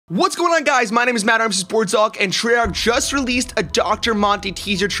What's going on, guys? My name is Matt, I'm mcsportzhawk, and Treyarch just released a Dr. Monty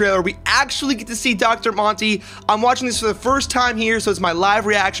teaser trailer. We actually get to see Dr. Monty. I'm watching this for the first time here, so it's my live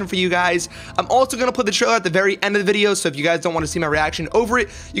reaction for you guys. I'm also going to put the trailer at the very end of the video, so if you guys don't want to see my reaction over it,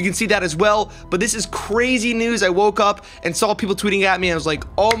 you can see that as well. But this is crazy news. I woke up and saw people tweeting at me, and I was like,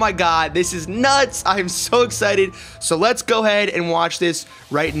 oh my god, this is nuts. I am so excited. So let's go ahead and watch this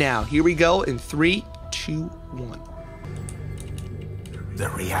right now. Here we go in 3, 2, 1. The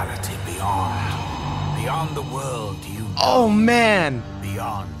reality beyond the world you know. Oh man,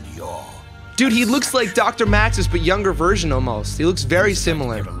 Beyond your dude, he looks like Dr. Max's but younger version almost. He looks very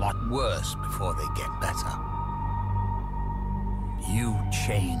similar. Get a lot worse before they get better. You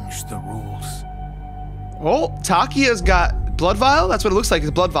change the rules. Oh, Takia's got blood vial. That's what it looks like. It's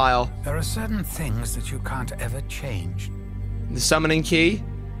a blood vial. There are certain things that you can't ever change. The summoning key.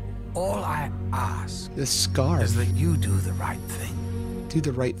 All I ask The scarf. is that you do the right thing. Do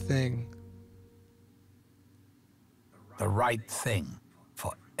the right thing. The right thing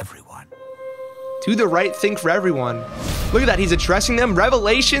for everyone. Do the right thing for everyone. Look at that. He's addressing them.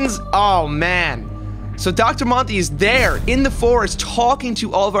 Revelations. Oh man. So Dr. Monty is there in the forest talking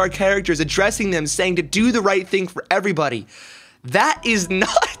to all of our characters, addressing them, saying to do the right thing for everybody. That is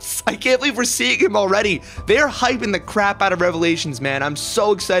nuts. I can't believe we're seeing him already. They're hyping the crap out of Revelations, man. I'm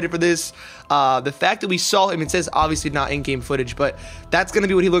so excited for this. The fact that we saw him, it says obviously not in-game footage, but that's going to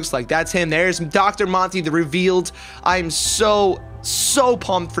be what he looks like. That's him. There's Dr. Monty, the revealed. I'm so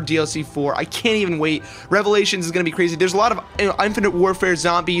pumped for DLC 4. I can't even wait. Revelations is going to be crazy. There's a lot of Infinite Warfare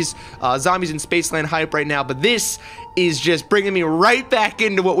zombies, zombies in Spaceland hype right now, but this is just bringing me right back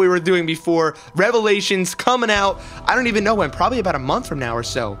into what we were doing before. Revelations coming out, I don't even know when, probably about a month from now or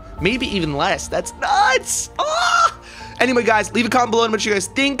so, maybe even less. That's nuts. Ah! Anyway, guys, leave a comment below on what you guys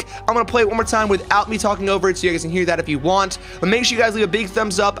think. I'm going to play it one more time without me talking over it so you guys can hear that if you want. But make sure you guys leave a big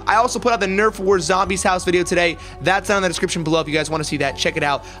thumbs up. I also put out the Nerf Wars Zombies House video today. That's down in the description below if you guys want to see that. Check it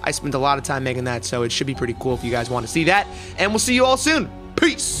out. I spent a lot of time making that, so it should be pretty cool if you guys want to see that. And we'll see you all soon.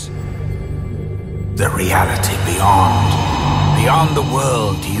 Peace. The reality beyond the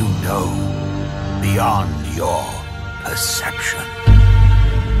world you know, beyond your perception.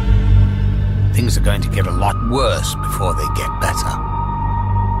 Things are going to get a lot worse before they get better.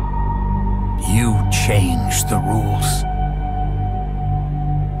 You change the rules.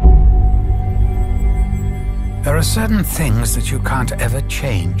 There are certain things that you can't ever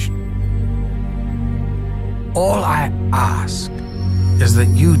change. All I ask is that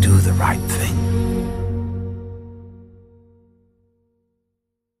you do the right thing.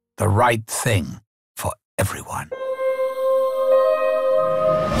 The right thing for everyone.